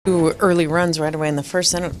Two early runs right away in the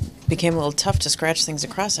first, then it became a little tough to scratch things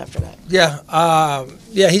across after that.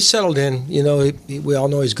 Yeah, he settled in. We all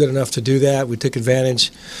know he's good enough to do that. We took advantage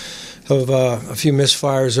of a few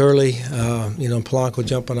misfires early. Polanco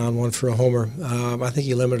jumping on one for a homer. I think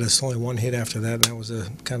he limited us to only one hit after that, and that was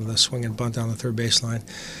kind of the swing and bunt down the third baseline.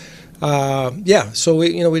 So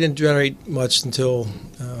we didn't generate much until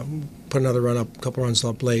put another run up, a couple runs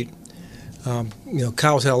up late.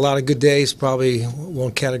 Kyle's had a lot of good days. Probably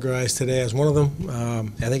won't categorize today as one of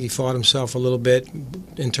them. I think he fought himself a little bit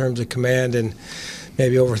in terms of command and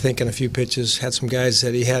maybe overthinking a few pitches. Had some guys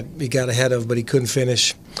that he got ahead of, but he couldn't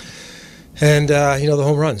finish. And the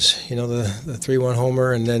home runs. The 3-1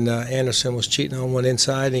 homer, and then Anderson was cheating on one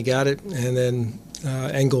inside and he got it. And then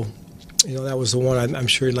Engel, that was the one I'm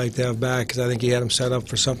sure he'd like to have back because I think he had him set up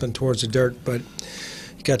for something towards the dirt, but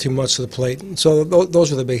he got too much to the plate. So those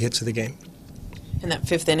were the big hits of the game. And that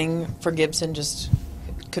fifth inning for Gibson just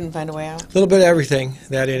couldn't find a way out? A little bit of everything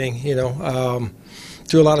that inning,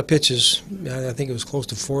 threw a lot of pitches. I think it was close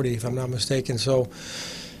to 40, if I'm not mistaken. So,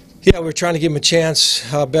 yeah, we're trying to give him a chance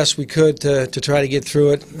best we could to try to get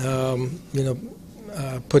through it.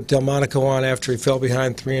 Put Delmonico on after he fell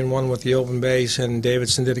behind 3-1 with the open base, and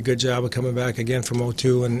Davidson did a good job of coming back again from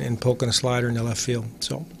 0-2 and poking a slider in the left field.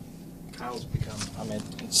 So Kyle's become,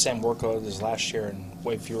 same workload as last year and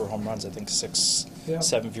way fewer home runs. I think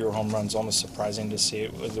 7 fewer home runs. Almost surprising to see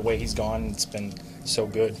it. The way he's gone, it's been so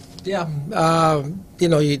good. Yeah,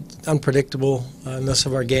 unpredictable ness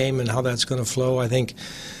of our game and how that's going to flow. I think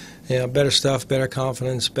better stuff, better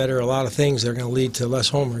confidence, better a lot of things that are going to lead to less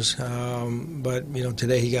homers. But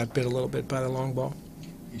today he got bit a little bit by the long ball.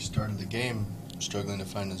 He started the game struggling to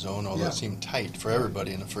find the zone, although it seemed tight for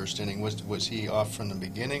everybody in the first inning. Was he off from the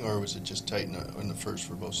beginning, or was it just tight in the first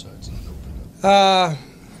for both sides and then opened up?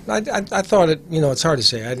 I thought it's hard to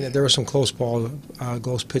say. There were some close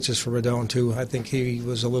close pitches for Rodon too. I think he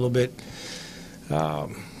was a little bit,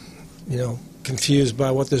 confused by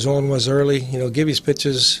what the zone was early. Gibby's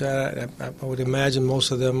pitches, I would imagine most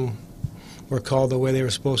of them were called the way they were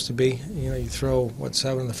supposed to be. You throw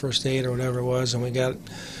 7 in the first 8 or whatever it was, and we got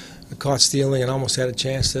caught stealing and almost had a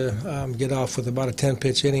chance to get off with about a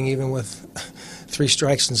 10-pitch inning, even with 3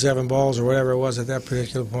 strikes and 7 balls or whatever it was at that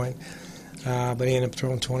particular point. But he ended up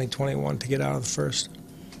throwing 20-21 to get out of the first.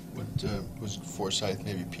 Was Forsythe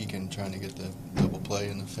maybe peeking, trying to get the double play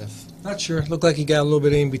in the 5th? Not sure. It looked like he got a little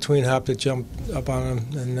bit in between hop that jumped up on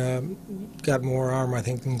him and got more arm, I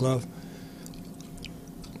think, than glove.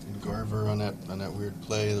 And Garver on that weird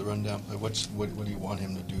play, the rundown play. What do you want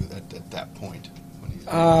him to do at that point?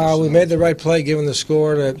 We made the right play given the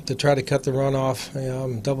score to try to cut the run off.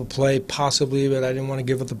 Double play possibly, but I didn't want to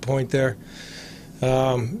give up the point there.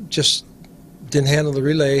 Just didn't handle the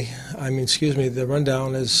relay. The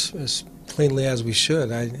rundown as cleanly as we should.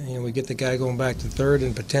 We get the guy going back to third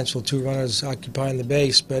and potential 2 runners occupying the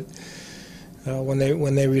base, but when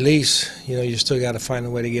they release, you still got to find a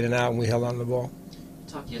way to get it out, and we held on to the ball.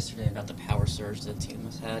 Talked yesterday about the power surge the team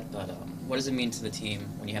has had, but what does it mean to the team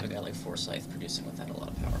when you have a guy like Forsythe producing without a lot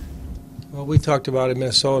of power? Well, we talked about it in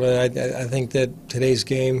Minnesota. I think that today's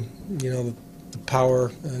game, the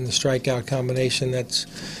power and the strikeout combination that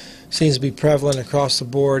seems to be prevalent across the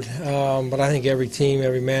board. But I think every team,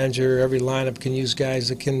 every manager, every lineup can use guys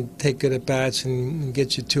that can take good at-bats and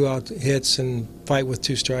get you 2-out hits and fight with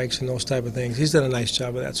 2 strikes and those type of things. He's done a nice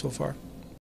job of that so far.